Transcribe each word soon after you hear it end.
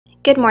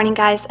Good morning,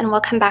 guys, and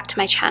welcome back to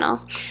my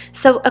channel.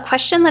 So a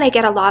question that I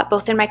get a lot,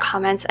 both in my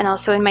comments and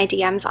also in my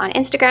DMs on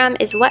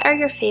Instagram, is what are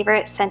your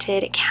favorite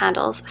scented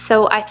candles?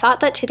 So I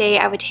thought that today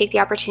I would take the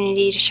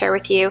opportunity to share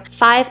with you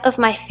 5 of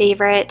my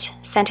favorite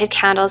scented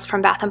candles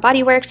from Bath &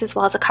 Body Works, as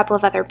well as a couple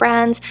of other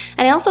brands.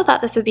 And I also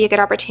thought this would be a good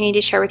opportunity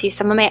to share with you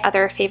some of my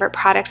other favorite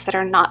products that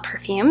are not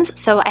perfumes.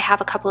 So I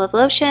have a couple of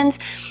lotions,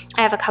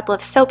 I have a couple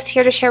of soaps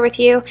here to share with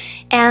you,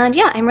 and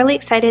yeah, I'm really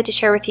excited to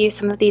share with you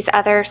some of these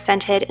other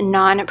scented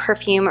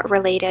non-perfume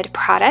related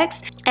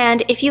products.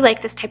 And if you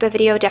like this type of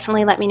video,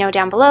 definitely let me know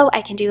down below.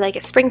 I can do like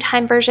a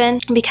springtime version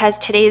because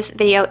today's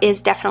video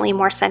is definitely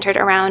more centered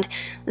around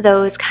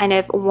those kind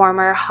of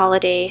warmer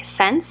holiday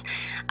scents.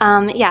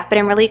 Yeah, but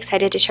I'm really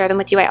excited to share them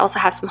with you. I also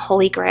have some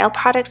Holy Grail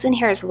products in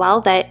here as well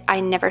that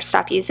I never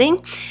stop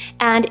using.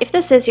 And if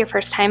this is your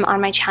first time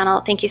on my channel,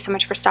 thank you so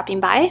much for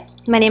stopping by.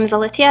 My name is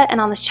Alithia, and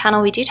on this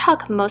channel we do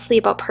talk mostly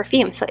about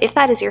perfume. So if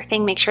that is your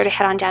thing, make sure to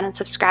head on down and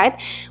subscribe.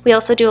 We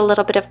also do a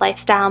little bit of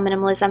lifestyle,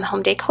 minimalism,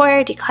 home decor,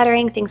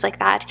 decluttering, things like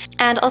that.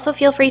 And also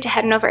feel free to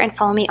head on over and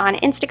follow me on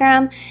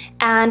Instagram.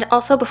 And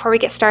also, before we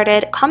get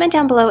started, comment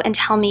down below and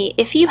tell me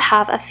if you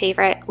have a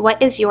favorite.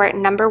 What is your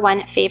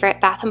 #1 favorite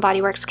Bath &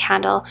 Body Works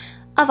candle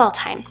of all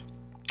time?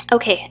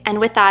 Okay, and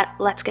with that,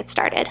 let's get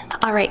started.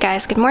 All right,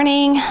 guys, good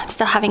morning.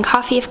 Still having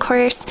coffee, of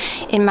course,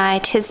 in my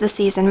 'Tis the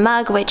Season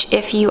mug, which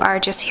if you are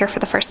just here for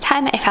the first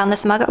time, I found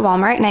this mug at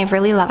Walmart and I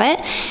really love it.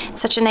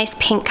 It's such a nice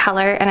pink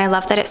color, and I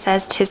love that it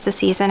says 'Tis the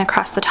Season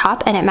across the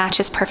top, and it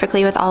matches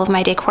perfectly with all of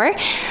my decor.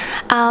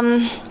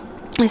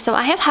 So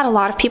I have had a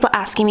lot of people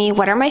asking me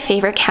what are my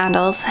favorite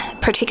candles,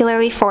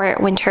 particularly for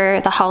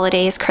winter, the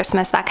holidays,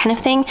 Christmas, that kind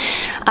of thing.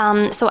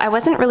 So I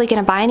wasn't really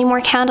going to buy any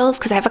more candles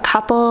because I have a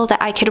couple that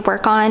I could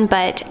work on,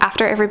 but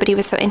after everybody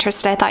was so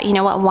interested, I thought, you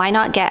know what, why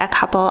not get a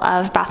couple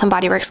of Bath &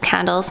 Body Works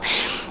candles,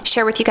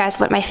 share with you guys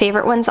what my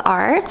favorite ones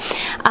are.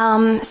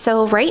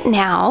 So right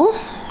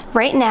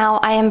now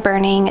I am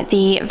burning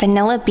the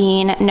Vanilla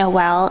Bean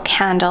Noel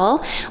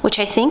candle, which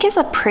I think is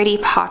a pretty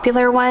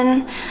popular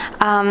one.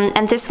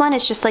 And this one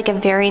is just like a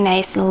very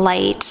nice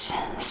light,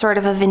 sort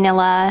of a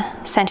vanilla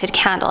scented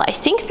candle. I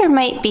think there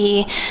might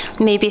be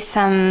maybe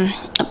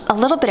a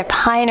little bit of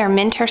pine or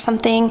mint or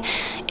something.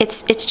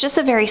 It's just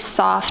a very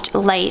soft,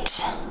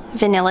 light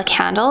vanilla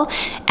candle,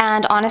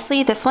 and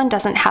honestly this one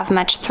doesn't have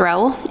much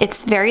throw.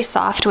 It's very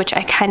soft, which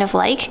I kind of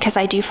like, because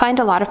I do find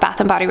a lot of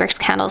Bath & Body Works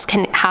candles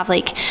can have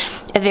like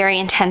a very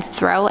intense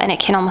throw and it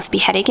can almost be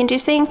headache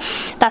inducing.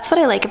 That's what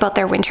I like about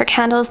their winter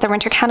candles. Their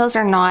winter candles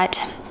are not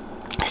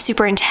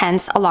super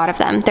intense, a lot of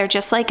them. They're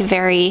just like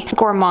very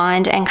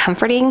gourmand and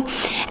comforting,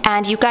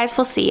 and you guys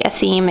will see a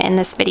theme in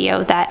this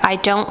video that I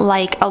don't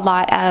like a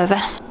lot of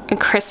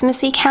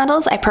Christmassy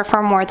candles. I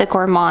prefer more the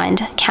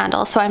gourmand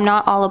candles. So I'm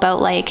not all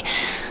about like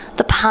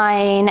the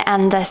pine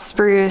and the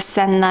spruce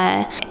and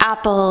the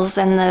apples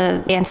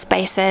and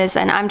spices,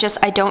 and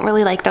I don't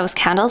really like those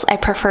candles. I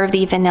prefer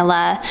the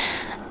vanilla,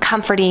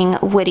 comforting,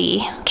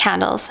 woody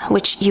candles,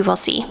 which you will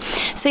see.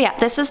 So yeah,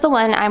 this is the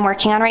one I'm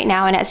working on right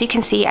now, and as you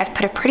can see, I've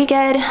put a pretty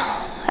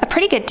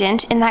good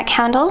dent in that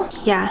candle.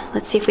 Yeah,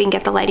 let's see if we can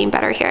get the lighting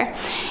better here.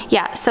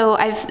 Yeah, so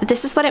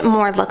this is what it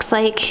more looks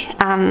like.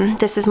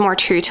 This is more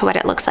true to what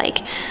it looks like.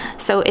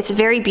 So it's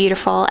very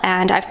beautiful,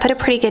 and I've put a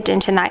pretty good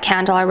dent in that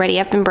candle already.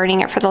 I've been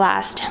burning it for the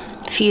last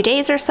few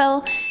days or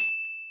so.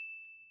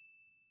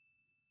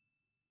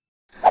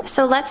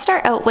 So let's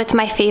start out with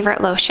my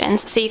favorite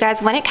lotions. So you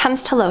guys, when it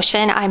comes to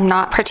lotion, I'm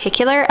not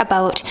particular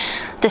about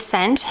the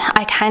scent.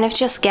 I kind of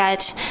just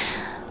get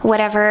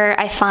whatever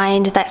I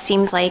find that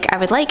seems like I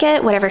would like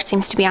it, whatever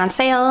seems to be on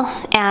sale,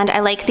 and I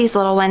like these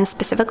little ones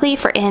specifically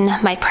for in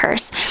my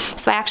purse.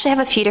 So I actually have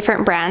a few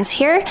different brands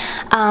here.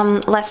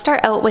 Let's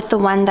start out with the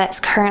one that's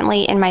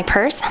currently in my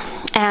purse,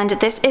 and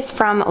this is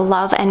from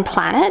Love and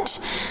Planet.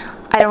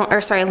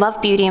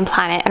 Love Beauty and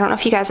Planet. I don't know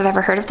if you guys have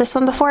ever heard of this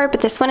one before, but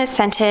this one is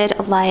scented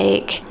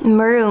like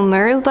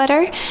muru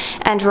butter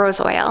and rose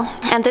oil.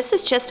 And this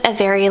is just a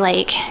very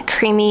like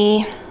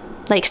creamy,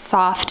 like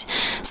soft,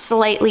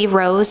 slightly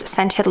rose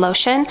scented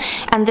lotion,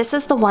 and this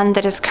is the one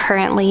that is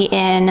currently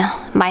in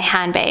my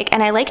handbag.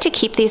 And I like to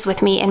keep these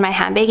with me in my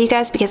handbag, you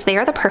guys, because they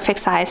are the perfect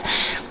size,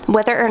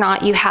 whether or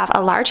not you have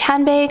a large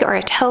handbag or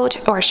a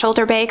tote or a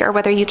shoulder bag, or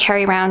whether you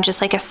carry around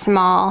just like a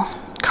small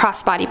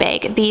crossbody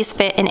bag. These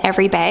fit in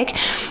every bag,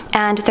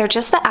 and they're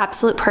just the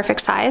absolute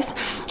perfect size.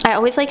 I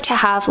always like to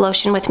have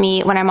lotion with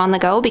me when I'm on the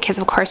go, because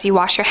of course you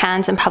wash your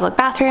hands in public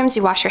bathrooms,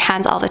 you wash your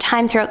hands all the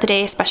time throughout the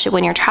day, especially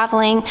when you're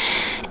traveling,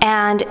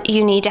 and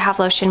you need to have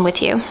lotion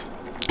with you.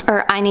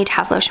 Or I need to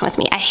have lotion with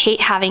me. I hate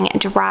having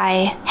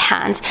dry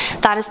hands.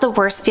 That is the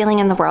worst feeling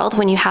in the world,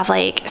 when you have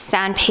like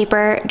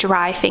sandpaper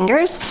dry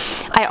fingers.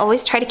 I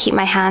always try to keep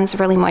my hands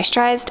really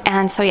moisturized,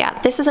 and so yeah,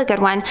 this is a good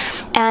one.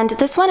 And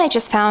this one I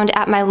just found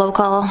at my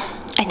local,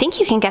 I think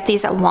you can get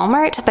these at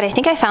Walmart, but I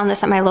think I found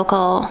this at my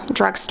local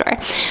drugstore.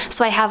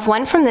 So I have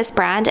one from this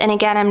brand, and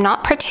again, I'm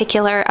not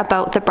particular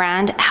about the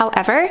brand.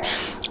 However,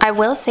 I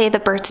will say the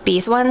Burt's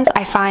Bees ones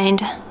I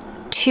find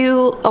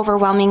too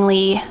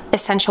overwhelmingly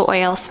essential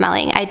oil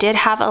smelling. I did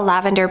have a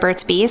lavender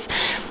Burt's Bees,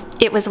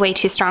 it was way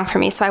too strong for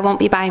me, so I won't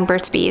be buying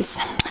Burt's Bees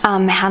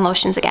hand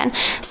lotions again.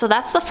 So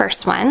that's the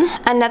first one.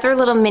 Another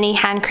little mini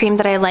hand cream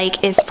that I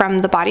like is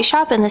from the Body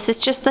Shop, and this is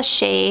just the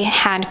Shea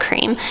hand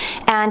cream.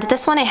 And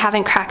this one I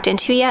haven't cracked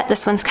into yet.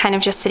 This one's kind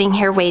of just sitting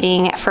here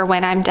waiting for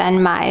when I'm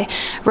done my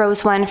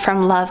rose one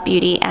from Love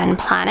Beauty and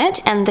Planet.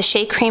 And the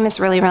Shea cream is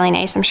really, really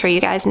nice. I'm sure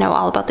you guys know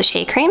all about the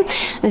Shea cream.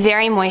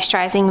 Very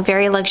moisturizing,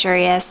 very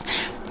luxurious,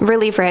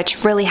 really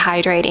rich, really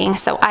hydrating.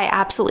 So I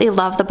absolutely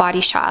love the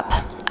Body Shop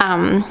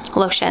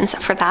lotions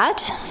for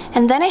that.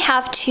 And then I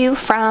have two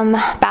from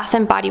Bath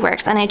 & Body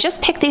Works, and I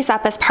just picked these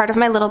up as part of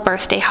my little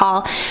birthday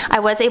haul. I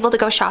was able to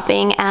go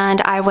shopping,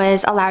 and I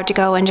was allowed to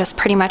go and just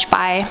pretty much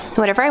buy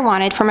whatever I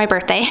wanted for my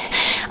birthday.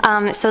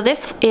 So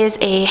this is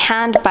a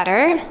hand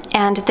butter,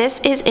 and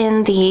this is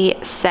in the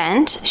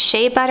scent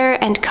Shea Butter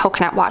and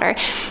Coconut Water.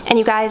 And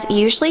you guys,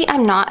 usually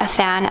I'm not a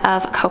fan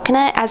of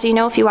coconut. As you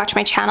know, if you watch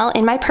my channel,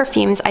 in my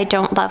perfumes, I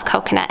don't love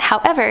coconut.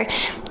 However,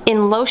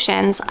 in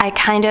lotions,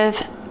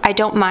 I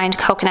don't mind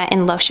coconut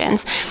in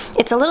lotions.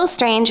 It's a little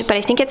strange, but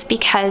I think it's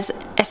because,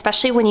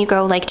 especially when you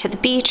go like to the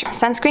beach,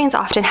 sunscreens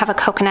often have a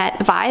coconut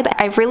vibe.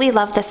 I really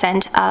love the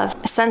scent of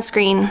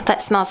sunscreen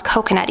that smells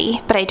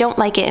coconutty, but I don't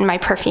like it in my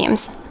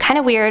perfumes. Kind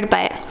of weird,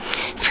 but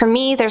for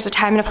me, there's a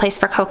time and a place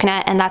for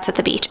coconut, and that's at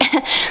the beach.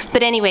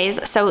 But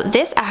anyways, so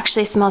this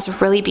actually smells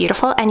really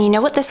beautiful, and you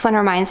know what this one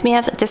reminds me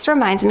of? This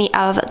reminds me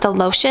of the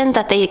lotion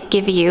that they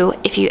give you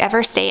if you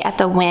ever stay at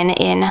the Wynn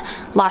in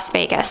Las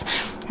Vegas.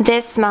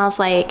 This smells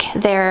like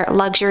their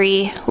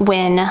luxury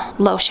Wynn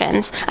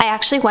lotions. I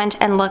actually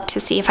went and looked to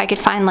see if I could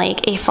find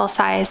like a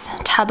full-size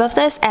tub of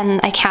this,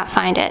 and I can't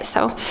find it.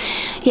 So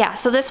yeah,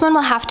 so this one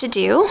will have to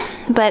do,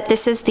 but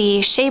this is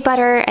the Shea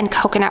Butter and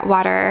Coconut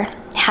Water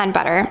hand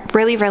butter.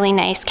 Really, really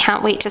nice.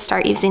 Can't wait to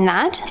start using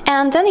that.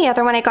 And then the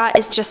other one I got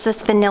is just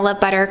this vanilla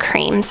butter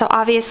cream. So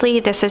obviously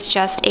this is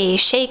just a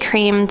shea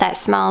cream that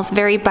smells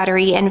very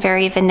buttery and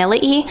very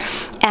vanilla-y,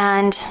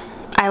 and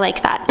I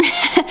like that.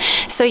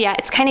 So yeah,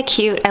 it's kind of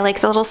cute. I like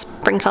the little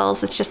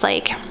sprinkles. It's just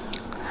like,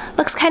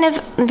 looks kind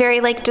of very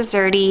like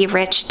desserty,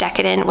 rich,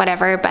 decadent,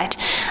 whatever. But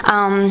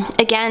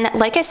again,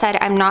 like I said,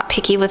 I'm not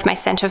picky with my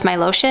scent of my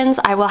lotions.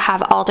 I will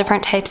have all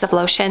different types of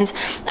lotions.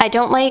 I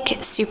don't like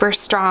super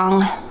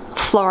strong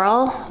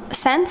floral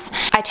scents.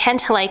 I tend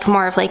to like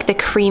more of like the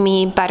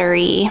creamy,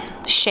 buttery,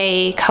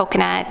 shea,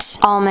 coconut,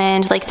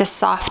 almond, like the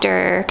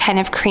softer kind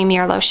of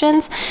creamier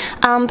lotions.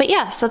 But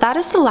yeah, so that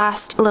is the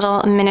last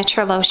little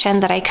miniature lotion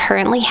that I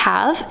currently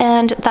have,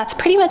 and that's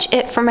pretty much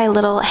it for my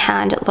little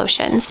hand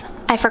lotions.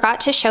 I forgot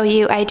to show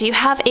you, I do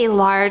have a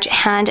large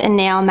hand and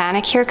nail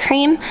manicure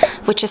cream,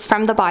 which is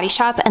from the Body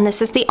Shop, and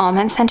this is the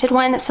almond scented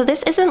one. So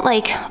this isn't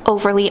like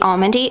overly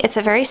almondy. It's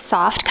a very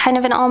soft kind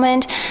of an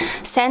almond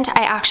scent.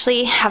 I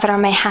actually have it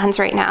on my hands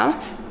right now.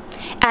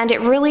 And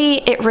it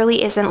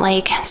really isn't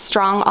like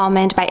strong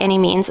almond by any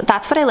means.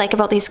 That's what I like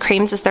about these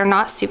creams, is they're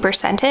not super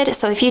scented.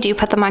 So if you do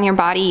put them on your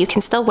body, you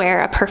can still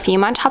wear a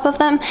perfume on top of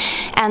them,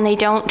 and they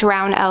don't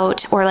drown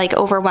out or like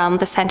overwhelm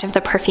the scent of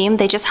the perfume.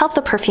 They just help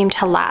the perfume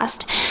to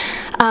last.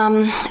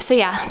 So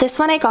yeah, this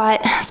one I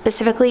got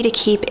specifically to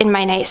keep in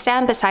my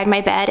nightstand beside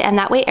my bed, and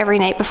that way every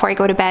night before I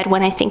go to bed,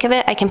 when I think of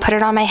it, I can put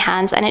it on my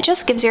hands, and it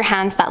just gives your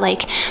hands that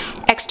like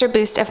extra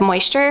boost of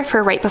moisture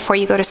for right before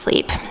you go to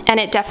sleep. And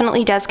it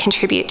definitely does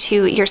contribute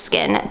to your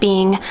skin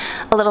being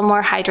a little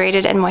more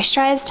hydrated and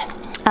moisturized,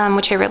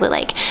 which I really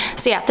like.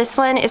 So yeah, this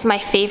one is my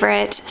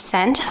favorite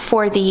scent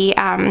for the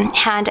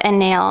hand and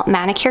nail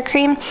manicure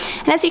cream.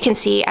 And as you can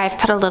see, I've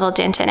put a little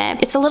dent in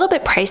it. It's a little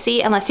bit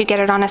pricey unless you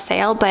get it on a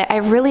sale, but I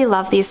really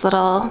love these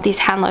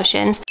hand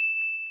lotions.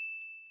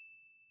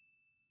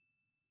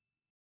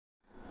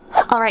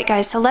 Alright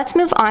guys, so let's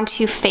move on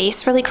to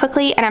face really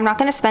quickly, and I'm not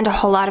going to spend a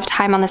whole lot of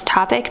time on this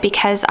topic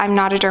because I'm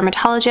not a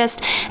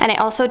dermatologist, and I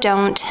also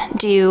don't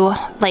do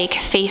like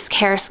face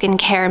care,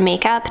 skincare,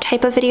 makeup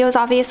type of videos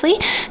obviously,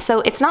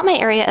 so it's not my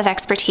area of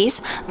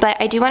expertise, but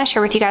I do want to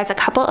share with you guys a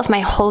couple of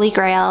my holy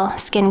grail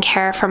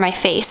skincare for my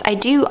face. I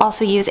do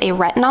also use a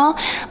retinol,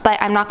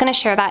 but I'm not going to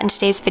share that in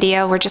today's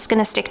video. We're just going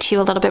to stick to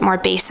a little bit more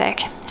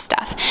basic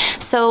stuff.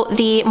 So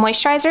the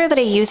moisturizer that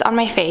I use on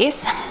my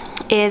face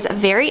is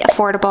very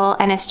affordable,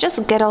 and it's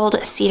just good old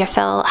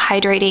Cetaphil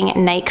hydrating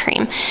night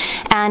cream,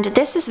 and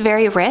this is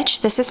very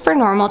rich. This is for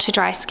normal to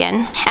dry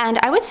skin, and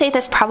I would say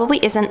this probably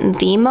isn't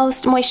the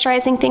most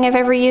moisturizing thing I've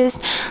ever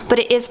used, but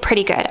it is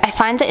pretty good. I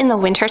find that in the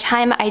winter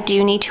time I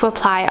do need to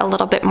apply a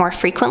little bit more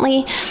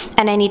frequently,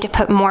 and I need to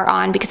put more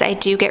on because I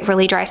do get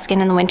really dry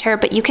skin in the winter.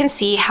 But you can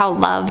see how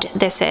loved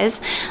this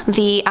is.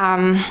 The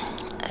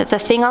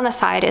thing on the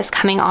side is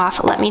coming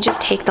off. Let me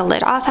just take the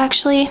lid off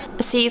actually,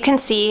 so you can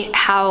see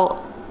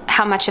how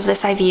much of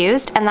this I've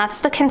used, and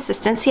that's the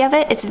consistency of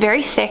it. It's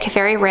very thick,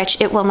 very rich.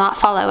 It will not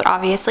fall out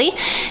obviously,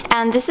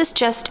 and this is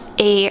just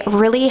a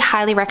really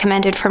highly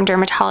recommended from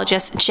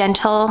dermatologists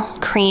gentle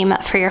cream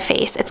for your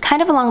face. It's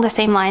kind of along the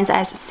same lines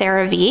as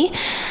CeraVe,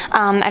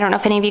 I don't know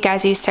if any of you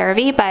guys use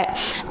CeraVe, but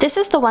this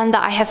is the one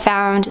that I have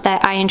found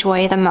that I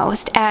enjoy the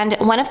most. And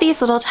one of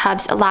these little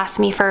tubs lasts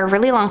me for a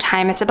really long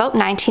time. It's about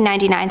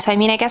 $19.99, so I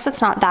mean, I guess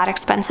it's not that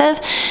expensive.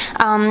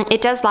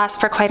 It does last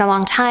for quite a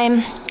long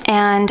time,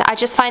 and I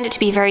just find it to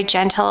be very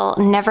gentle,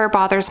 never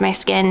bothers my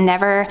skin,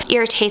 never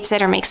irritates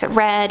it or makes it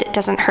red,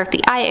 doesn't hurt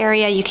the eye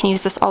area. You can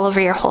use this all over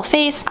your whole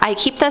face. I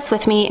keep this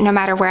with me no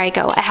matter where I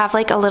go. I have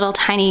like a little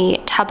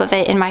tiny tub of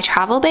it in my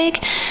travel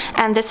bag,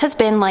 and this has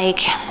been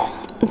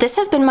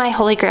my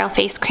holy grail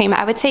face cream,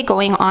 I would say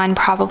going on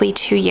probably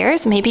 2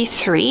 years, maybe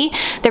 3.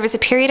 There was a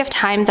period of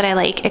time that I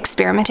like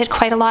experimented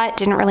quite a lot,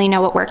 didn't really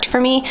know what worked for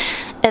me.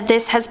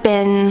 This has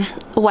been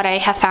what I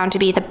have found to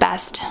be the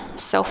best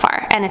so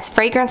far, and it's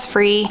fragrance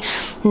free,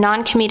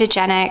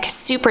 non-comedogenic,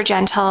 super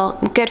gentle,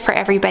 good for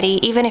everybody,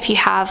 even if you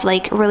have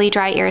like really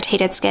dry,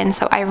 irritated skin.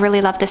 So I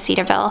really love the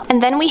Cetaphil.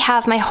 And then we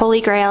have my holy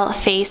grail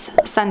face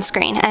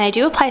sunscreen, and I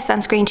do apply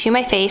sunscreen to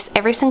my face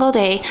every single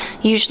day,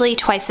 usually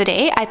twice a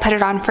day. I put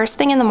it on first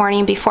thing in the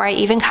morning before I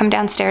even come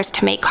downstairs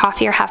to make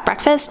coffee or have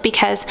breakfast,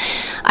 because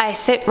I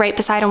sit right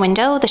beside a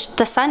window.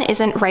 The sun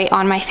isn't right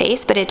on my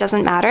face, but it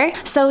doesn't matter.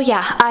 So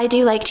yeah, I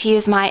do like to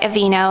use my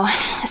Aveeno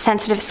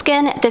Sensitive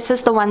Skin. This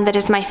is the one that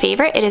is my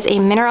favorite. It is a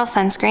mineral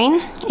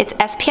sunscreen. It's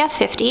SPF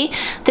 50.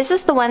 This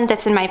is the one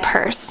that's in my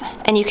purse,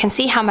 and you can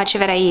see how much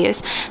of it I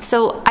use.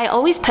 So I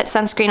always put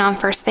sunscreen on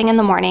first thing in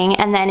the morning,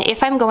 and then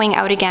if I'm going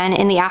out again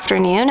in the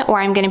afternoon, or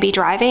I'm going to be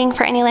driving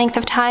for any length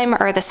of time,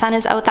 or the sun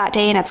is out that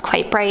day and it's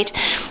quite bright,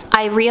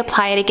 I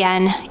reapply it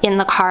again in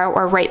the car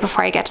or right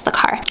before I get to the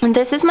car. And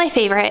this is my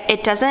favorite.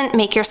 It doesn't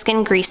make your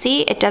skin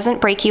greasy. It doesn't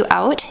break you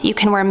out. You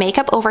can wear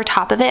makeup over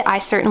top of it. I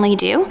certainly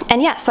do.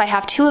 And yeah, so I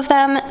have 2 of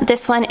them.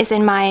 This one is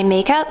in my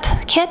makeup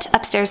kit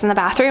upstairs in the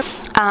bathroom.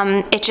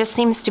 It just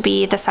seems to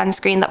be the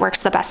sunscreen that works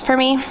the best for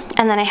me.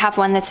 And then I have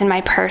one that's in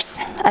my purse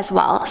as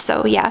well.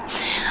 So yeah,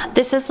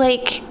 this is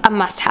like a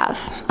must-have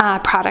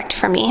product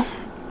for me.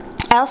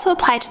 I also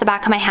apply it to the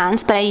back of my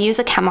hands, but I use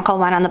a chemical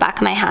one on the back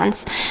of my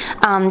hands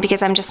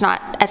because I'm just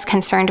not as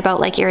concerned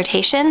about like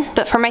irritation.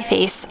 But for my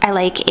face, I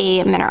like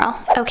a mineral.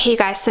 Okay, you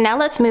guys, so now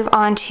let's move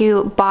on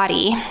to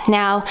body.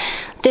 Now,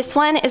 this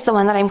one is the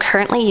one that I'm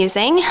currently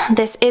using.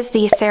 This is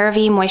the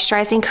CeraVe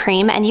Moisturizing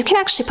Cream, and you can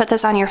actually put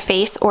this on your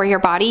face or your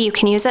body. You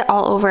can use it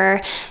all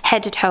over,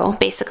 head to toe,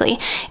 basically.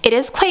 It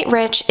is quite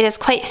rich, it is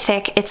quite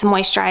thick, it's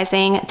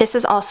moisturizing. This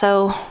is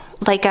also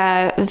like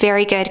a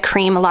very good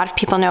cream. A lot of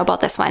people know about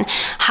this one.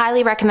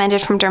 Highly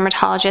recommended from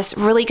dermatologists.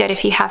 Really good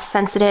if you have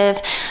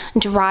sensitive,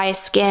 dry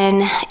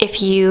skin,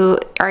 if you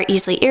are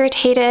easily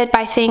irritated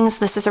by things.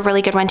 This is a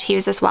really good one to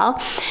use as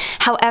well.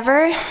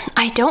 However,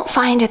 I don't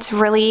find it's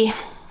really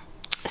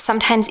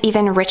sometimes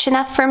even rich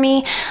enough for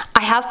me.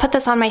 I have put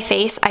this on my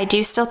face. I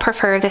do still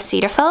prefer the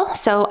Cetaphil,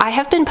 so I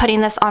have been putting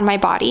this on my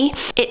body.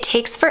 It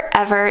takes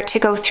forever to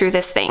go through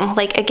this thing.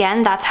 Like,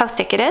 again, that's how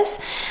thick it is.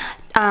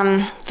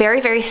 Very,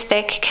 very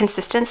thick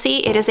consistency.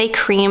 It is a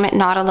cream,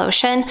 not a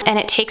lotion, and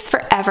it takes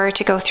forever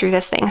to go through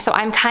this thing. So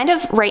I'm kind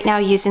of right now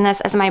using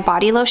this as my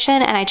body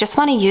lotion, and I just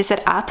want to use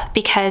it up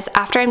because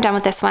after I'm done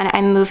with this one,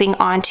 I'm moving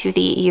on to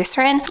the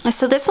Eucerin.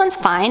 So this one's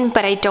fine,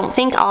 but I don't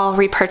think I'll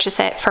repurchase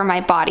it for my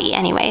body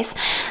anyways.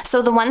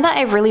 So the one that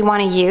I really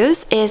want to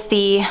use is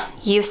the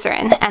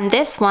Eucerin, and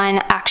this one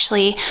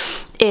actually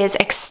is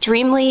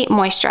extremely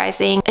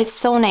moisturizing. It's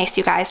so nice,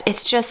 you guys.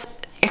 It's just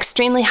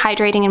extremely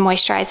hydrating and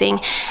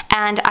moisturizing,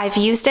 and I've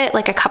used it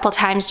like a couple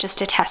times just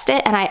to test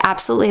it, and I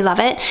absolutely love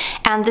it.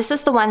 And this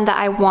is the one that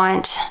I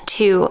want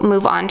to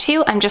move on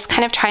to. I'm just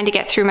kind of trying to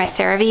get through my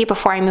CeraVe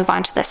before I move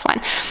on to this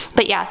one.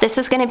 But yeah, this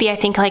is going to be, I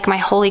think, like my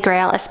holy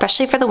grail,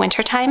 especially for the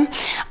winter time.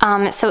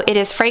 So it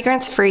is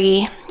fragrance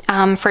free.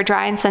 For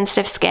dry and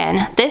sensitive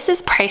skin. This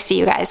is pricey,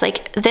 you guys.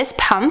 Like, this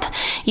pump,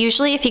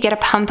 usually if you get a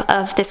pump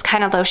of this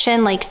kind of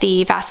lotion, like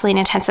the Vaseline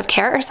Intensive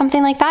Care or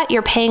something like that,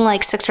 you're paying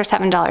like $6 or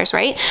 $7,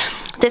 right?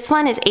 This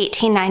one is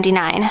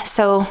 $18.99.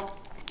 So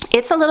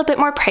it's a little bit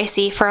more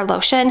pricey for a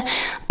lotion,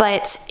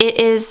 but it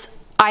is,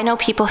 I know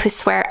people who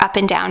swear up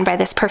and down by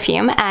this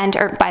perfume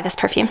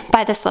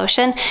by this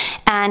lotion,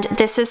 and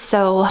this is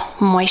so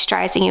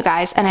moisturizing, you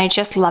guys, and I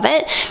just love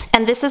it.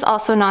 And this is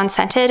also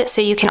non-scented,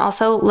 so you can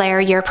also layer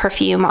your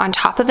perfume on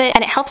top of it,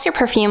 and it helps your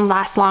perfume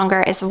last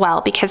longer as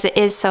well because it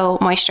is so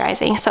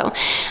moisturizing. So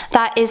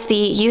that is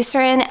the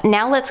Eucerin.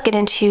 Now let's get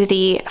into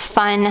the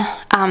fun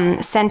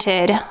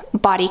scented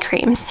body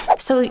creams.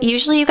 So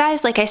usually, you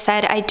guys, like I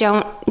said, I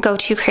don't go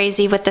too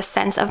crazy with the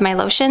scents of my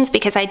lotions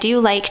because I do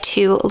like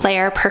to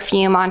layer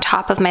perfume on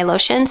top of my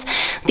lotions.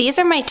 These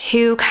are my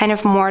 2 kind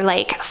of more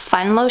like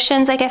fun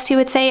lotions, I guess you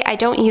would say. I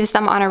don't use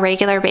them on a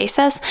regular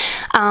basis.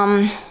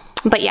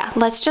 But yeah,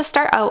 let's just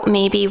start out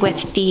maybe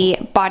with the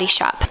Body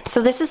Shop.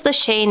 So this is the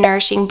Shea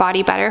Nourishing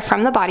Body Butter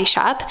from the Body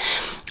Shop.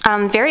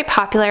 Very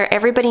popular.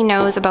 Everybody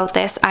knows about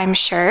this, I'm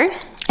sure.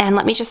 And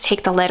let me just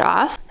take the lid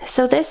off.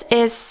 So this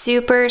is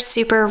super,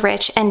 super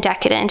rich and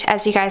decadent,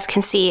 as you guys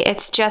can see.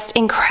 It's just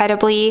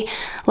incredibly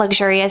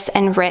luxurious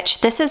and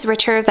rich. This is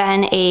richer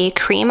than a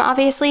cream,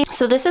 obviously.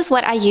 So this is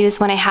what I use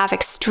when I have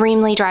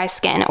extremely dry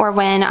skin, or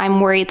when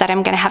I'm worried that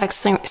I'm gonna have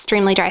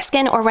extremely dry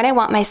skin, or when I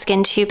want my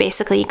skin to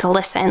basically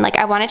glisten. Like,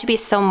 I want it to be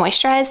so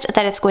moisturized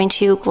that it's going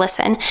to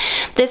glisten.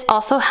 This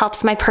also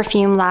helps my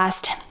perfume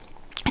last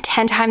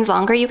 10 times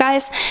longer, you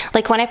guys.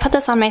 Like, when I put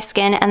this on my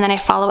skin and then I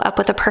follow up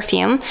with a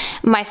perfume,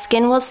 my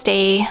skin will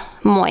stay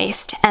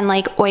moist and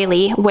like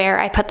oily where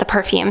I put the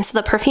perfume. So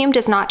the perfume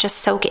does not just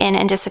soak in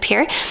and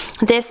disappear.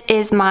 This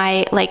is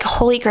my like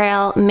holy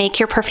grail, make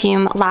your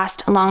perfume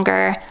last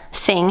longer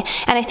thing.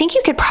 And I think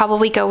you could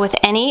probably go with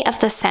any of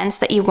the scents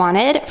that you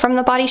wanted from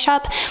the Body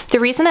Shop. The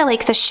reason I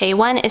like the Shea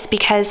one is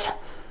because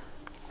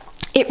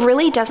it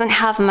really doesn't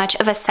have much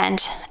of a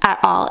scent at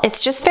all.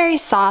 It's just very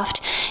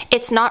soft.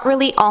 It's not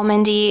really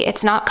almondy.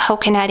 It's not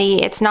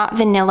coconutty. It's not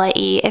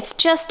vanilla-y. It's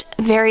just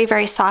very,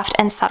 very soft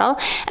and subtle.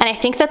 And I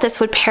think that this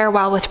would pair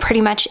well with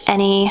pretty much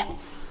any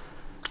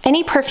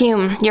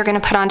perfume you're gonna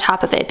put on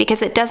top of it,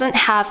 because it doesn't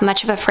have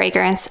much of a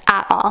fragrance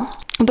at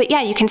all. But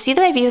yeah, you can see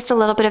that I've used a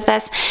little bit of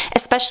this,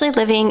 especially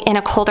living in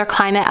a colder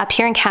climate. Up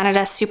here in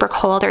Canada, super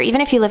cold, or even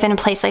if you live in a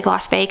place like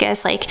Las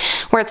Vegas, like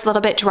where it's a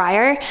little bit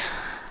drier.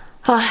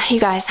 Oh, you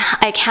guys,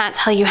 I can't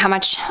tell you how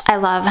much I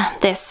love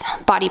this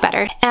body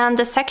butter. And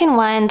the second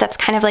one that's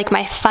kind of like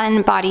my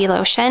fun body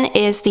lotion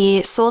is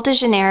the Sol de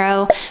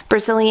Janeiro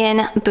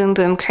Brazilian Boom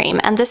Boom Cream.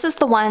 And this is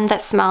the one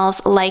that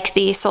smells like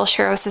the Sol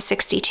Cheirosa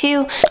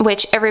 62,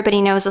 which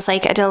everybody knows is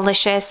like a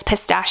delicious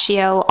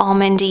pistachio,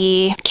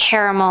 almondy,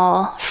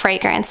 caramel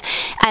fragrance.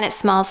 And it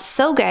smells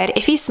so good.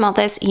 If you smell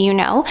this, you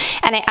know.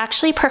 And I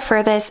actually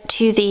prefer this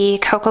to the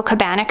Coco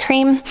Cabana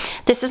cream.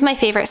 This is my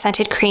favorite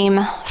scented cream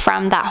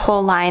from that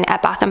whole line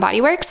at Bath &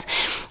 Body Works,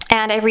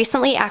 and I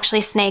recently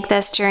actually snagged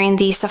this during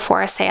the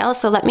Sephora sale.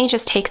 So let me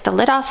just take the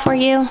lid off for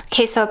you.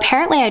 Okay, so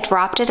apparently I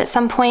dropped it at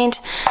some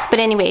point,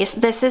 but anyways,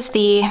 this is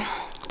the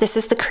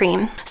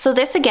cream. So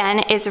this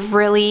again is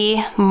really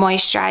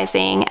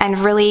moisturizing and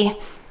really,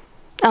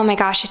 oh my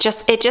gosh,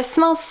 it just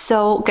smells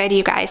so good,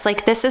 you guys.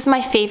 Like, this is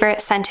my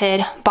favorite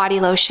scented body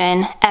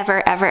lotion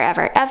ever, ever,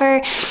 ever,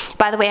 ever.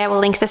 By the way, I will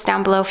link this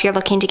down below if you're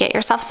looking to get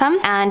yourself some.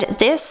 And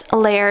this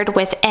layered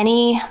with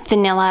any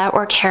vanilla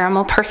or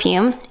caramel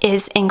perfume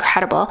is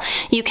incredible.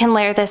 You can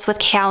layer this with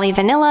Cali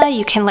Vanilla.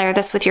 You can layer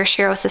this with your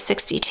Cheirosa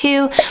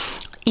 62.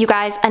 You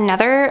guys,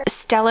 another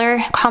stellar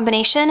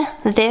combination,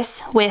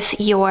 this with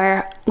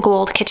your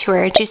Gold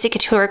Couture, Juicy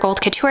Couture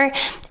Gold Couture,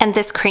 and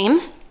this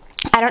cream.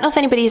 I don't know if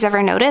anybody's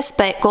ever noticed,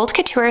 but Gold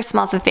Couture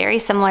smells very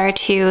similar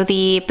to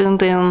the Boom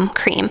Boom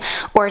cream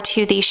or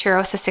to the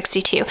Cheirosa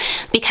 62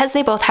 because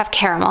they both have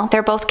caramel.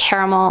 They're both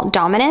caramel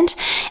dominant,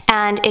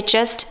 and it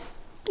just,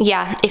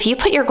 yeah, if you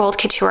put your Gold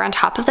Couture on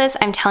top of this,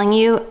 I'm telling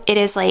you, it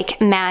is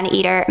like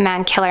man-eater,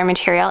 man-killer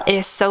material. It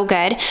is so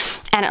good,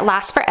 and it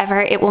lasts forever.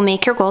 It will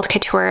make your Gold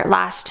Couture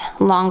last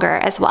longer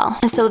as well.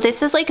 So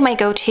this is like my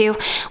go-to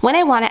when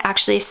I want to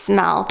actually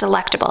smell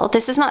delectable.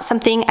 This is not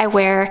something I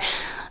wear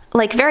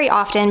like very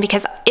often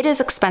because it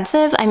is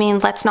expensive. I mean,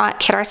 let's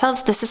not kid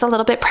ourselves. This is a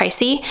little bit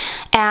pricey,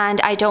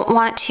 and I don't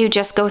want to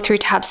just go through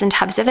tubs and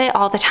tubs of it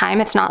all the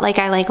time. It's not like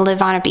I like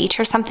live on a beach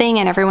or something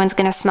and everyone's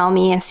gonna smell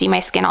me and see my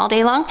skin all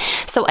day long.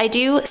 So I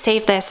do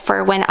save this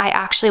for when I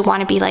actually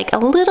want to be like a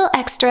little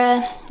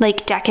extra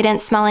like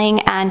decadent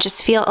smelling and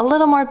just feel a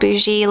little more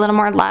bougie, a little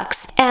more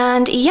luxe.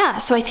 And yeah,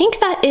 so I think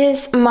that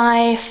is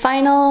my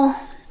final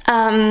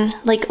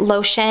like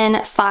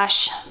lotion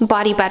slash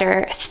body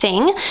butter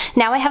thing.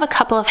 Now I have a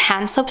couple of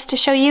hand soaps to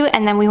show you,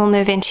 and then we will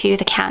move into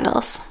the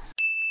candles.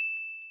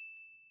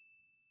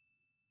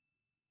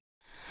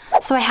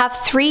 So I have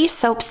 3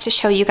 soaps to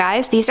show you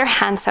guys. These are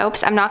hand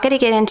soaps. I'm not going to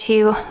get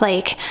into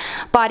like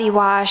body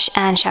wash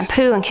and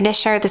shampoo and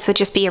conditioner. This would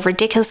just be a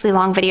ridiculously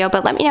long video,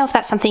 but let me know if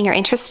that's something you're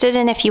interested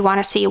in, if you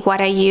want to see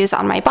what I use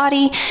on my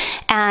body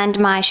and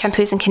my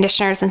shampoos and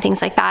conditioners and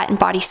things like that, and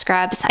body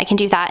scrubs. I can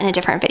do that in a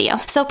different video.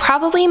 So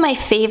probably my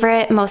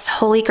favorite, most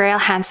holy grail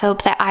hand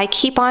soap that I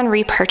keep on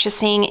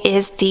repurchasing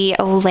is the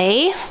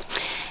Olay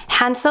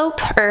hand soap,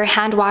 or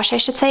hand wash I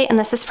should say, and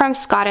this is from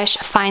Scottish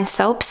Fine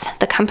Soaps,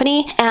 the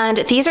company, and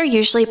these are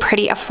usually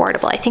pretty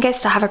affordable. I think I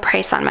still have a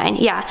price on mine.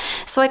 Yeah,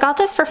 so I got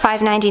this for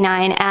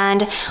 $5.99,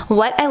 and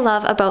what I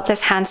love about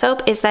this hand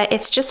soap is that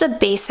it's just a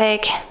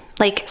basic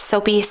like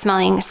soapy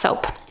smelling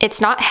soap. It's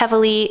not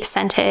heavily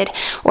scented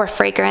or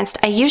fragranced.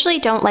 I usually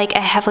don't like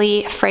a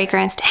heavily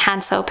fragranced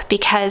hand soap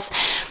because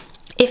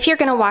if you're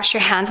gonna wash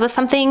your hands with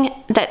something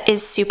that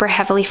is super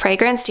heavily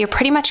fragranced, you're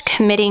pretty much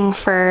committing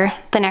for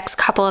the next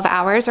couple of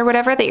hours or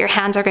whatever that your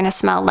hands are gonna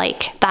smell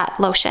like that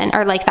lotion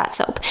or like that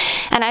soap.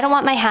 And I don't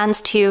want my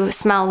hands to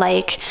smell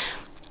like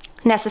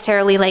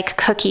necessarily like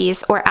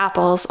cookies or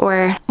apples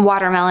or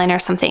watermelon or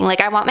something. Like,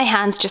 I want my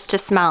hands just to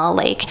smell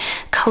like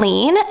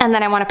clean, and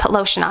then I want to put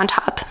lotion on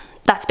top.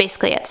 that's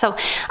basically it. So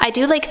I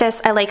do like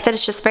this. I like that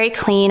it's just very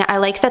clean. I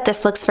like that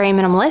this looks very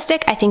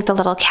minimalistic. I think the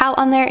little cow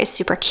on there is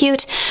super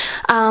cute.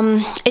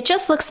 It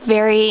just looks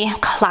very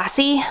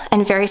classy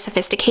and very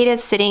sophisticated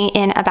sitting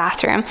in a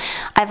bathroom.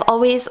 I've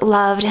always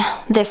loved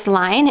this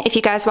line. If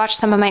you guys watched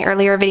some of my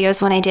earlier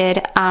videos when I did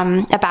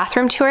a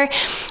bathroom tour,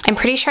 I'm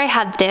pretty sure I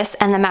had this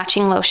and the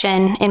matching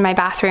lotion in my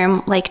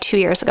bathroom like 2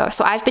 years ago.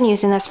 So I've been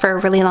using this for a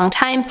really long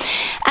time.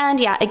 And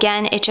yeah,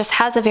 again, it just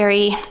has a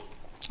very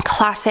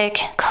classic,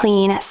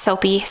 clean,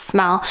 soapy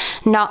smell,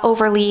 not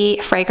overly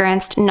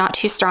fragranced, not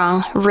too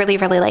strong. Really,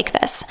 really like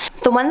this.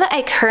 The one that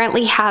I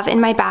currently have in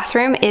my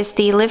bathroom is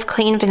the Live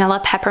Clean Vanilla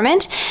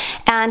Peppermint.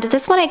 And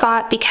this one I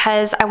got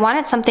because I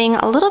wanted something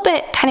a little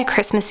bit kind of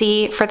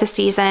Christmassy for the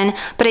season,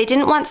 but I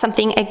didn't want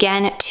something,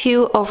 again,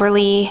 too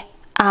overly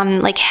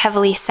like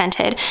heavily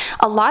scented.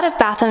 A lot of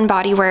Bath &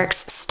 Body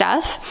Works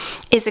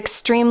stuff is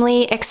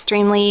extremely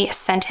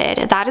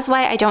scented. That is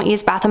why I don't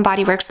use Bath &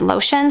 Body Works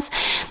lotions.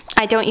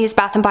 I don't use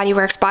Bath & Body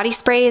Works body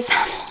sprays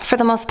for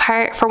the most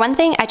part. For one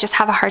thing, I just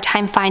have a hard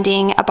time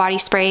finding a body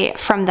spray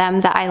from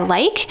them that I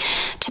like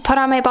to put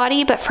on my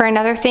body. But for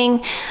another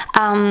thing,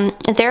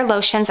 their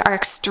lotions are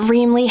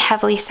extremely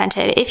heavily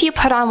scented. If you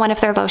put on one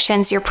of their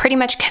lotions, you're pretty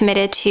much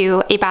committed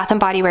to a Bath &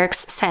 Body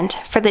Works scent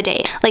for the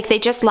day. Like, they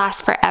just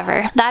last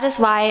forever. That is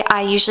why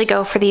I usually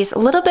go for these a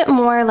little bit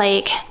more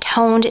like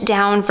toned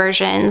down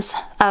versions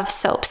of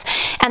soaps.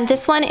 And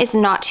this one is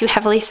not too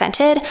heavily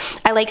scented.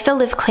 I like the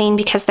Live Clean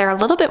because they're a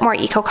little bit more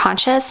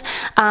eco-conscious.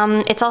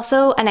 It's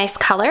also a nice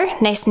color,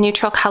 nice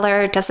neutral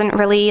color, doesn't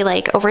really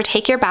like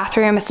overtake your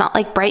bathroom. It's not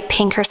like bright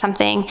pink or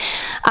something.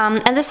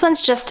 And this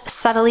one's just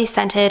subtly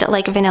scented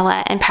like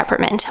vanilla and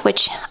peppermint,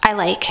 which I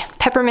like.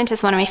 Peppermint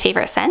is one of my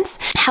favorite scents.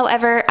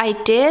 However, I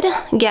did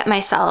get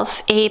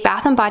myself a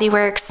Bath & Body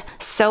Works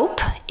soap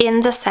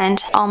in the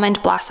scent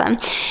Almond Blossom.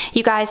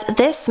 You guys,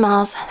 this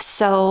smells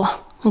so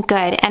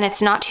good, and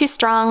it's not too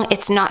strong,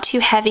 it's not too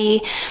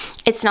heavy,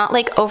 it's not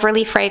like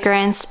overly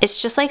fragranced.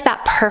 It's just like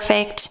that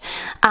perfect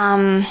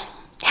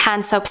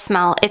hand soap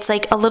smell. It's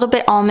like a little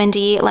bit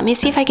almondy. Let me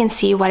see if I can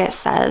see what it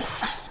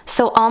says.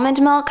 So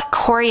almond milk,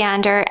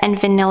 coriander, and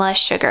vanilla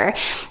sugar.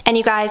 And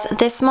you guys,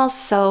 this smells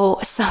so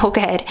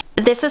good.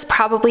 This is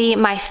probably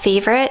my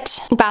favorite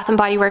Bath &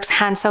 Body Works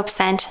hand soap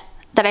scent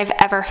that I've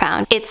ever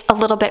found. It's a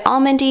little bit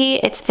almondy,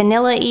 it's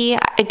vanilla-y.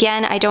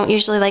 Again, I don't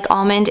usually like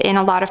almond in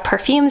a lot of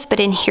perfumes, but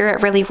in here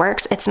it really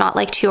works. It's not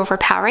like too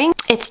overpowering.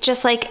 It's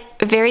just like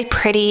very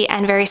pretty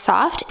and very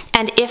soft.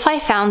 And if I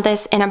found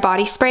this in a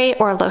body spray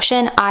or a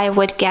lotion, I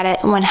would get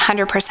it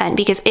 100%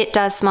 because it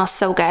does smell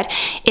so good.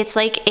 It's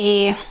like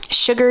a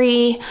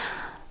sugary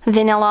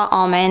vanilla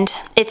almond.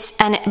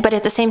 But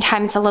at the same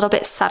time, it's a little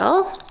bit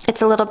subtle.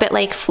 It's a little bit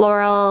like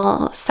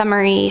floral,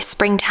 summery,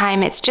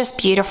 springtime. It's just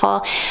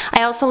beautiful.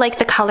 I also like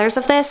the colors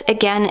of this.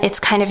 Again,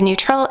 it's kind of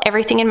neutral.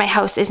 Everything in my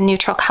house is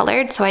neutral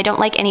colored, so I don't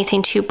like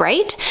anything too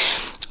bright.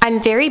 I'm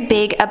very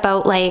big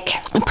about like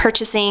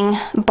purchasing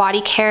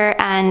body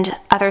care and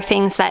other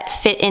things that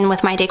fit in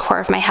with my decor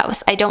of my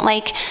house. I don't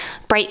like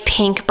bright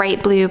pink,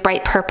 bright blue,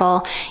 bright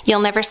purple.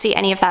 You'll never see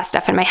any of that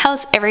stuff in my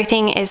house.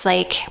 Everything is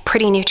like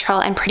pretty neutral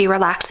and pretty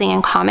relaxing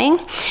and calming.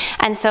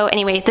 And so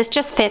anyway, this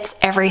just fits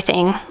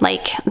everything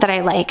like that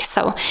I like.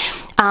 So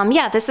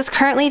yeah, this is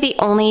currently the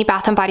only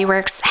Bath & Body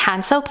Works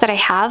hand soap that I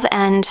have,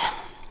 and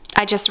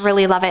I just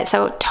really love it.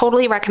 So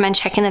totally recommend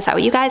checking this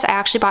out, you guys. I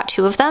actually bought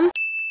 2 of them.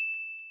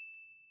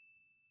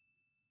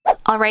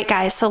 Alright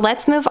guys, so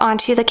let's move on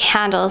to the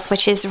candles,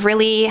 which is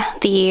really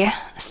the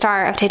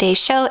star of today's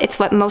show. It's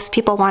what most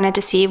people wanted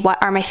to see.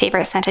 What are my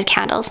favorite scented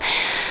candles?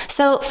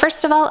 So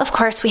first of all, of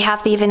course, we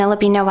have the Vanilla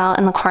Bean Noel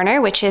in the corner,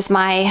 which is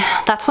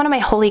that's one of my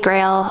holy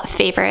grail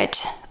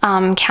favorite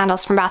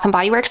candles from Bath &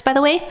 Body Works, by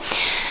the way.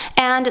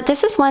 And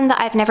this is one that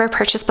I've never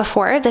purchased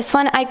before. This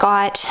one I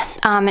got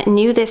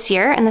new this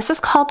year, and this is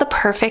called the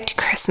Perfect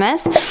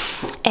Christmas,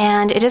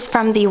 and it is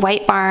from the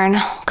White Barn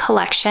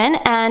collection.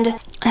 And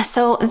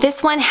so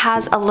this one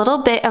has a little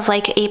bit of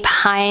like a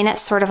pine,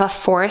 sort of a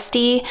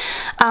foresty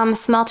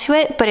smell to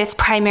it, but it's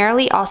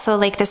primarily also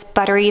like this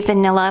buttery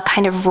vanilla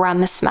kind of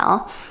rum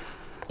smell.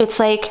 It's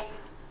like,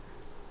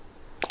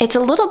 it's a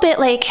little bit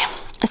like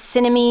it's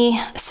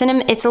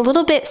a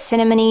little bit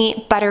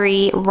cinnamony,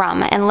 buttery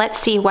rum. And let's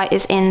see what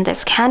is in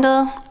this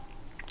candle.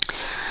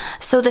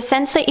 So the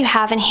scents that you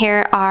have in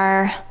here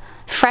are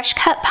fresh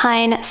cut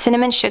pine,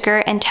 cinnamon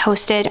sugar, and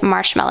toasted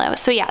marshmallow.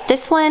 So yeah,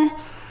 this one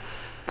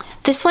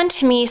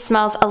to me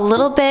smells a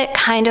little bit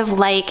kind of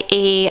like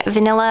a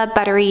vanilla,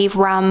 buttery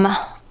rum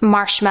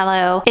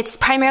marshmallow. It's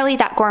primarily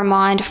that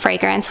gourmand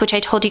fragrance, which I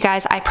told you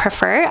guys I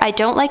prefer. I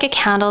don't like a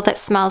candle that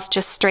smells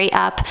just straight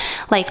up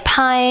like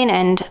pine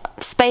and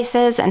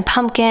spices and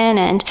pumpkin,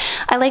 and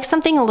I like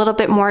something a little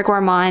bit more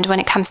gourmand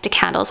when it comes to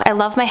candles. I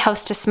love my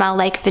house to smell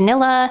like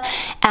vanilla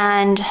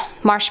and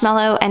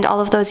marshmallow and all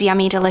of those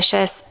yummy,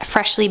 delicious,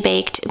 freshly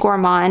baked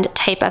gourmand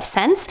type of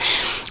scents.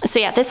 So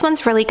yeah, this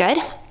one's really good.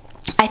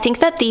 I think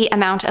that the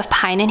amount of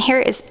pine in here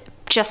is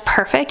just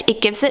perfect. It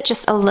gives it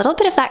just a little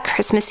bit of that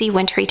Christmassy,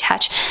 wintry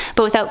touch,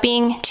 but without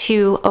being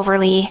too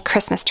overly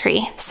Christmas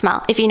tree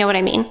smell, if you know what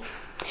I mean.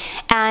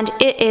 and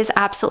it is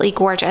absolutely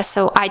gorgeous.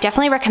 So I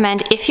definitely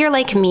recommend, if you're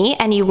like me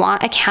and you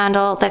want a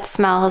candle that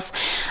smells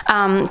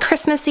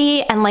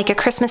Christmassy and like a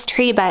Christmas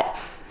tree but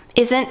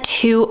isn't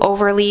too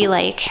overly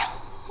like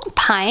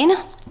pine,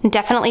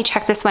 definitely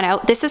check this one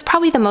out. This is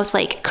probably the most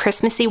like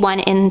Christmassy one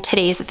in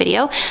today's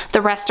video.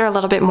 The rest are a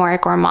little bit more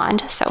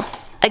gourmand. So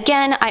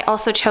again, I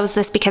also chose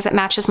this because it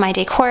matches my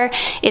decor.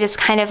 It is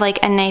kind of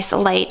like a nice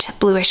light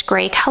bluish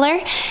gray color.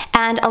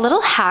 And a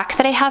little hack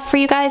that I have for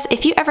you guys,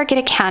 if you ever get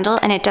a candle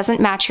and it doesn't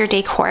match your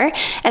decor,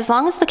 as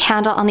long as the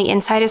candle on the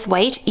inside is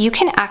white, you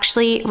can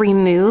actually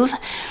remove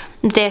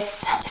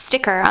this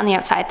sticker on the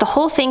outside. The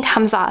whole thing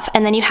comes off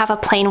and then you have a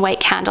plain white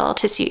candle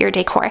to suit your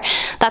decor.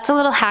 That's a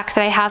little hack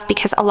that I have,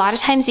 because a lot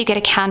of times you get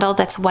a candle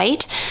that's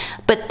white,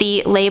 but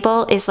the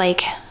label is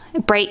like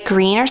bright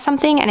green or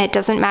something and it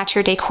doesn't match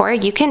your decor.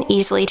 You can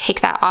easily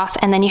take that off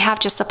and then you have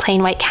just a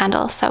plain white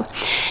candle. So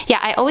yeah,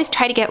 I always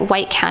try to get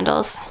white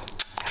candles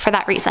for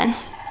that reason.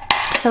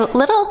 So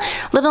little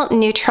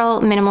neutral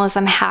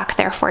minimalism hack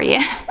there for you.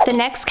 The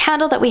next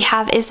candle that we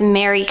have is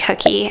Merry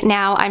Cookie.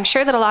 Now, I'm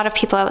sure that a lot of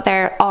people out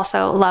there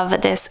also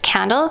love this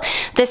candle.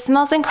 This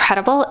smells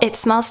incredible. It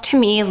smells to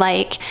me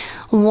like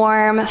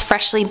warm,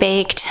 freshly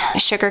baked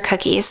sugar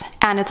cookies.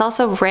 And it's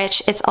also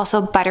rich, it's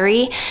also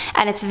buttery,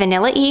 and it's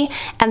vanilla-y.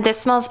 And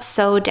this smells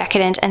so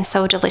decadent and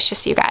so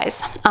delicious, you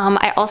guys.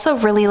 I also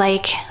really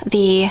like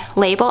the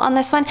label on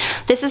this one.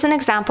 This is an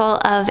example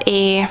of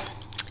a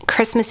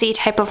Christmassy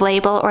type of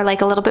label, or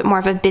like a little bit more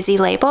of a busy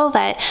label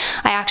that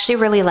I actually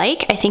really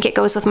like. I think it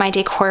goes with my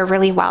decor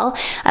really well.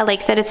 I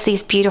like that it's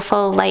these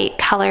beautiful light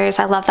colors.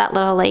 I love that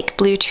little like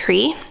blue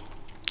tree.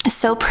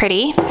 So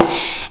pretty.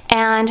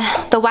 And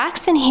the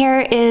wax in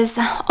here is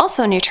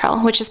also neutral,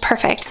 which is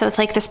perfect. So it's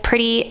like this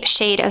pretty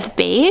shade of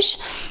beige.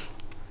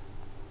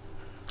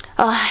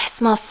 Oh, it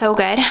smells so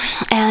good.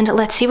 And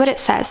let's see what it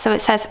says. So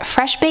it says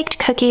fresh baked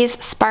cookies,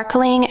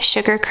 sparkling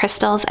sugar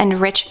crystals, and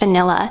rich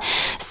vanilla.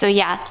 So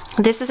yeah,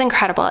 this is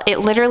incredible. It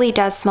literally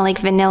does smell like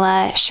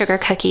vanilla sugar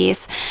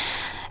cookies.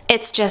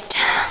 It's just,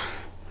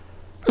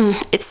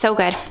 it's so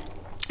good.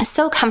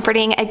 So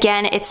comforting.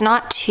 Again, it's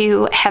not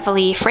too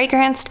heavily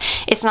fragranced.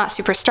 It's not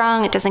super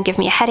strong. It doesn't give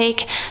me a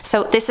headache.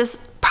 So this is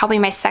probably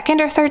my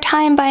second or third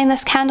time buying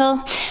this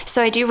candle.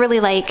 So I do really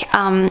like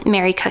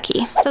Merry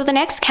Cookie. So the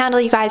next candle,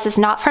 you guys, is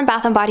not from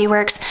Bath & Body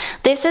Works.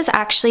 This is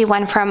actually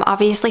one from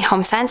obviously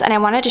HomeSense, and I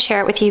wanted to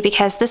share it with you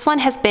because this one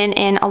has been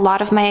in a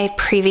lot of my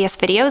previous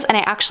videos, and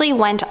I actually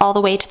went all the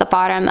way to the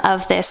bottom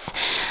of this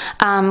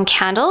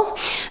candle.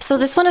 So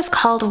this one is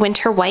called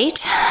Winter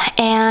White,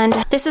 and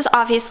this is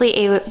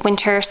obviously a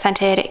winter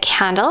scented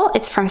candle.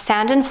 It's from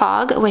Sand and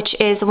Fog, which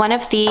is one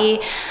of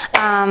the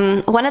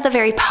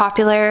very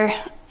popular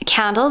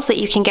candles that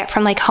you can get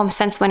from like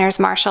HomeSense, Winners,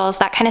 Marshalls,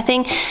 that kind of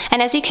thing.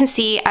 And as you can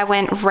see, I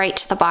went right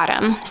to the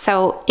bottom.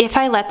 So if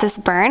I let this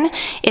burn,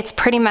 it's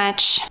pretty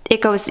much,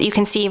 it goes, you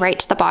can see right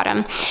to the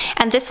bottom.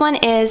 And this one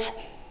is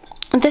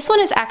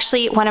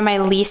actually one of my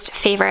least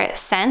favorite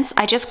scents.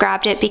 I just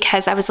grabbed it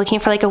because I was looking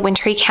for like a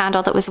wintry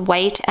candle that was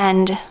white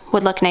and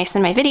would look nice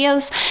in my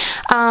videos.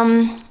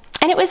 And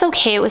it was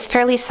okay. It was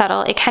fairly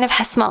subtle. It kind of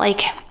smelled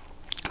like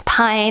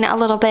pine a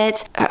little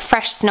bit,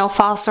 fresh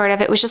snowfall sort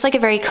of. It was just like a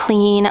very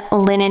clean,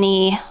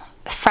 linen-y,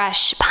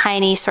 fresh,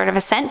 piney sort of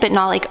a scent, but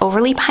not like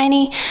overly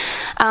piney.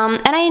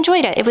 And I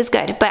enjoyed it. It was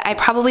good, but I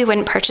probably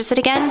wouldn't purchase it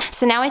again.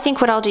 So now I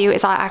think what I'll do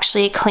is I'll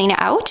actually clean it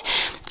out.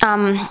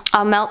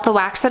 I'll melt the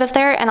wax out of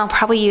there, and I'll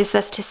probably use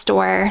this to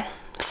store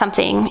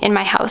something in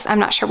my house. I'm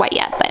not sure what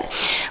yet, but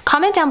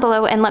comment down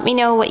below and let me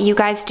know what you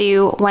guys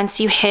do once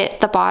you hit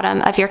the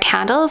bottom of your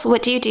candles.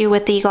 What do you do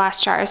with the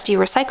glass jars? Do you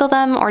recycle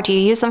them or do you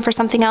use them for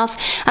something else?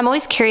 I'm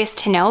always curious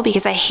to know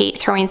because I hate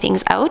throwing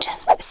things out.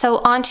 So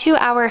on to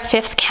our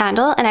fifth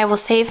candle, and I will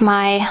save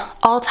my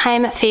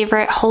all-time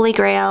favorite Holy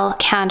Grail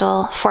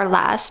candle for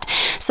last.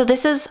 So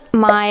this is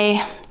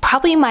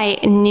probably my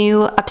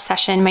new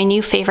obsession, my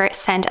new favorite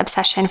scent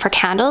obsession for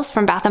candles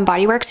from Bath &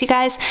 Body Works, you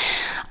guys.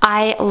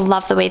 I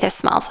love the way this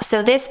smells.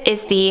 So this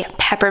is the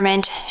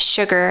Peppermint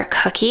Sugar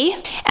Cookie,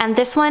 and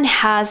this one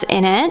has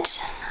in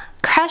it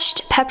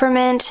crushed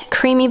peppermint,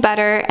 creamy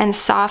butter, and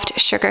soft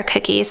sugar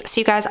cookies.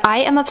 So you guys, I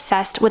am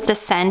obsessed with the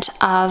scent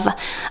of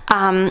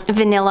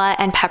vanilla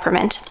and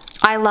peppermint.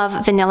 I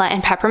love vanilla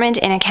and peppermint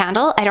in a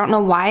candle. I don't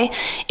know why.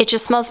 It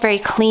just smells very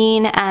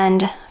clean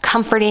and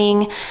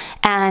comforting,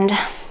 and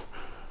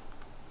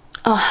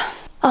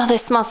oh,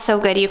 this smells so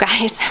good, you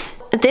guys.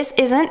 This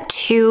isn't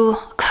too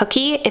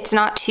cookie, it's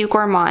not too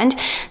gourmand.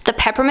 The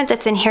peppermint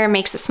that's in here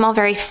makes it smell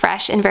very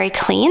fresh and very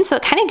clean, so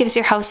it kind of gives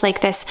your house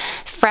like this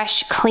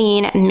fresh,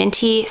 clean,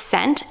 minty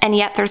scent, and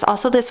yet there's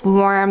also this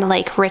warm,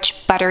 like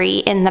rich, buttery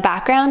in the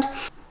background.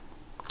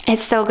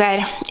 It's so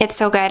good. It's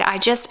so good. I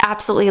just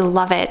absolutely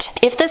love it.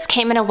 If this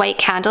came in a white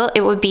candle,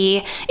 it would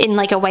be in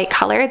like a white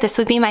color. This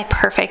would be my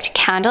perfect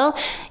candle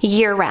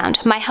year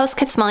round. My house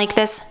could smell like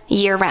this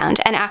year round.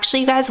 And actually,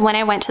 you guys, when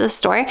I went to the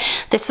store,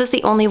 this was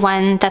the only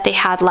one that they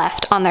had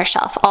left on their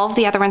shelf. All of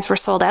the other ones were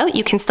sold out.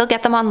 You can still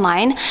get them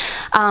online.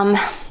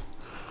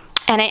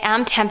 And I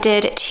am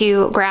tempted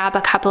to grab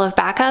a couple of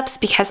backups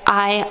because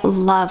I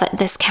love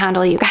this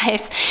candle, you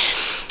guys.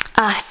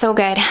 So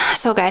good,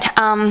 so good.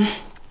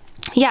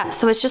 Yeah,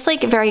 so it's just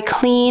like very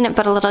clean,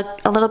 but a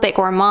little bit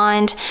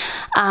gourmand,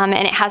 and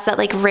it has that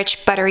like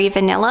rich buttery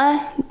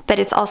vanilla, but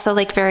it's also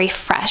like very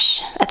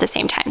fresh at the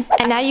same time.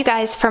 And now, you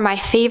guys, for my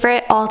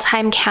favorite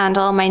all-time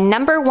candle, my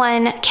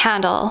 #1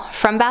 candle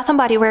from Bath &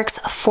 Body Works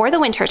for the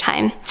winter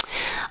time.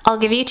 I'll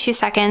give you 2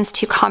 seconds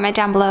to comment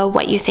down below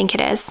what you think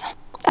it is.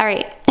 All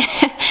right,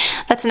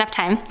 that's enough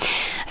time.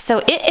 So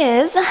it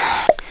is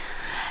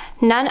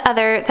none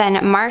other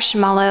than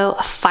Marshmallow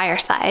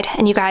Fireside.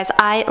 And you guys,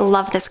 I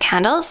love this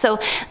candle. So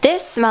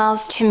this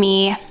smells to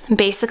me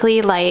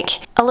basically like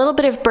a little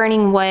bit of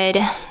burning wood.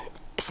 It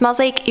smells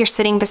like you're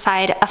sitting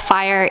beside a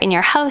fire in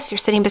your house. You're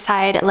sitting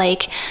beside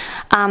like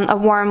a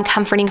warm,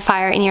 comforting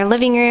fire in your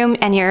living room,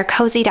 and you're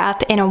cozied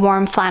up in a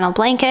warm flannel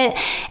blanket,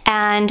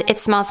 and it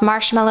smells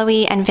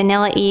marshmallowy and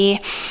vanilla-y.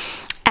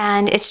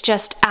 And it's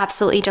just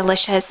absolutely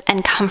delicious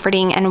and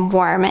comforting and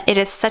warm. It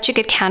is such a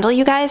good candle,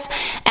 you guys.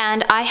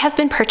 And I have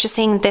been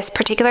purchasing this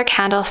particular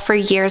candle for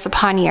years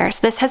upon years.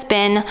 This has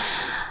been,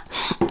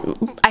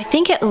 I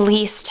think, at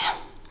least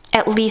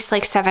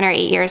like 7 or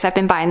 8 years I've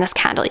been buying this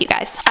candle, you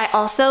guys. I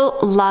also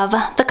love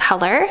the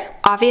color.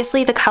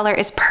 Obviously, the color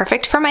is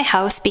perfect for my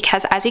house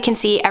because, as you can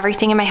see,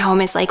 everything in my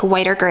home is like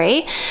white or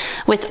gray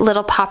with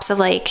little pops of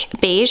like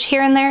beige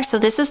here and there. So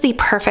this is the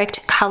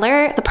perfect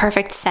color, the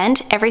perfect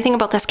scent. Everything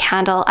about this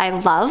candle I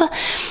love.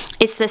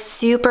 It's this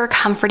super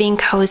comforting,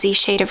 cozy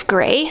shade of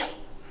gray.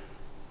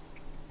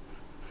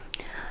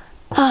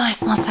 Oh, it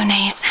smells so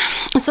nice.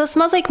 So it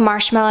smells like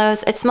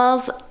marshmallows. It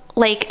smells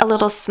like a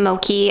little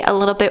smoky, a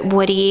little bit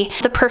woody.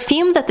 The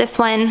perfume that this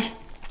one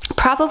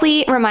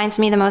probably reminds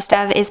me the most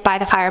of is By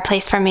the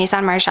Fireplace from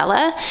Maison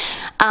Margiela.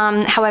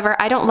 However,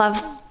 I don't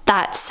love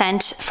that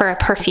scent for a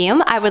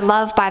perfume. I would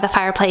love By the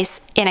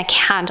Fireplace in a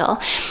candle.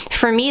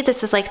 For me,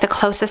 this is like the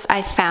closest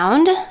I've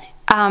found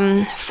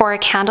for a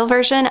candle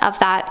version of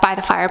that By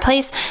the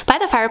Fireplace. By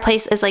the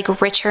Fireplace is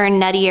like richer,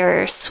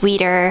 nuttier,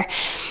 sweeter.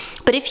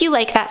 But if you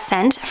like that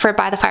scent for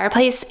By the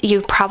Fireplace,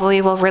 you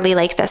probably will really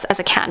like this as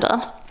a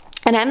candle.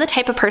 And I'm the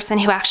type of person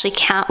who actually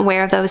can't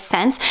wear those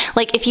scents.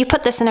 Like, if you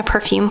put this in a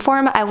perfume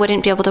form, I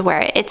wouldn't be able to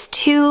wear it. It's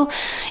too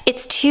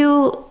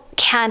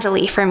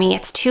candly for me.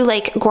 It's too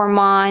like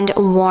gourmand,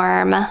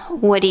 warm,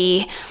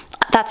 woody.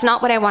 That's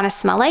not what I want to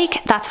smell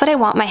like. That's what I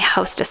want my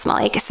house to smell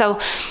like. So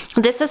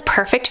this is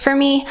perfect for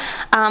me.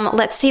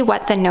 Let's see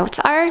what the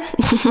notes are.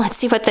 Let's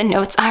see what the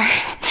notes are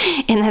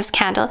in this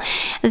candle.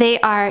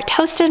 They are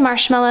toasted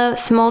marshmallow,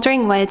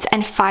 smoldering woods,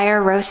 and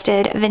fire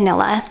roasted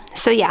vanilla.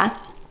 So yeah.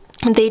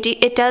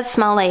 It does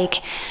smell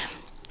like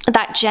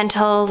that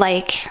gentle,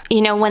 like,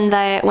 you know, when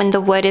the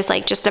wood is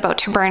like just about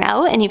to burn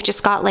out and you've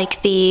just got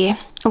like the,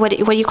 what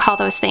do you call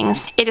those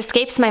things? It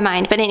escapes my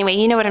mind, but anyway,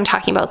 you know what I'm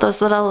talking about.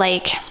 Those little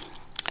like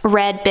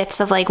red bits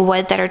of like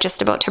wood that are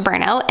just about to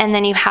burn out. And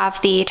then you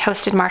have the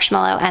toasted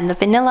marshmallow and the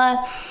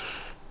vanilla.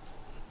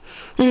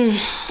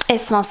 It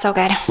smells so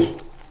good.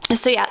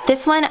 So yeah,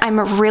 this one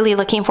I'm really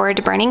looking forward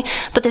to burning,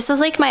 but this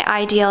is like my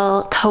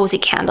ideal cozy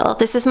candle.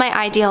 This is my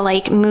ideal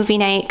like movie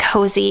night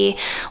cozy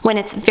when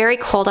it's very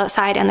cold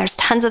outside and there's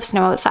tons of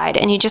snow outside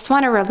and you just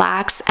want to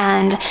relax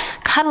and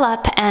cuddle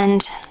up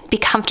and be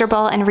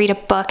comfortable and read a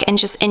book and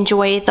just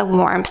enjoy the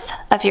warmth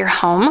of your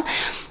home.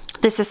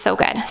 This is so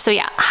good. So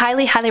yeah,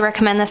 highly, highly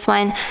recommend this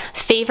one.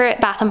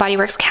 Favorite Bath & Body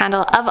Works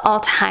candle of all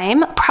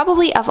time,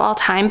 probably of all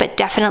time, but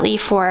definitely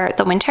for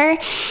the winter.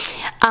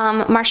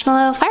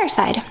 Marshmallow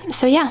Fireside.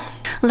 So yeah,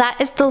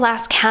 that is the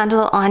last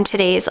candle on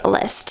today's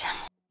list.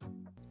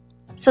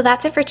 So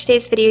that's it for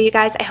today's video, you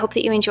guys. I hope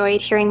that you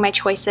enjoyed hearing my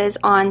choices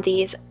on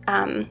these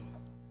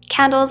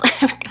candles.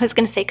 I was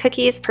going to say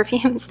cookies,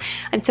 perfumes.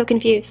 I'm so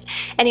confused.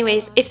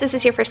 Anyways, if this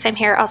is your first time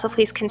here, also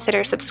please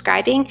consider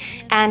subscribing,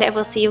 and I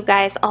will see you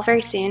guys all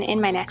very soon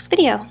in my next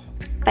video.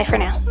 Bye for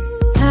now.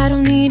 I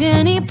don't need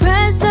any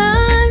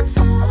presents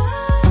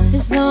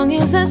as long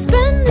as I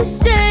spend this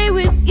day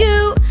with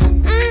you.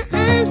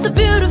 So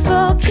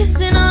beautiful,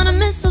 kissing on a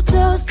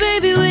mistletoe,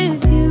 baby,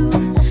 with you.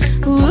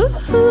 Ooh.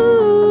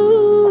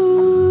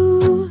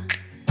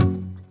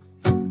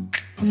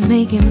 I'm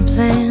making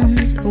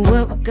plans,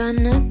 what we're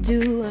gonna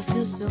do. I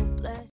feel so blessed.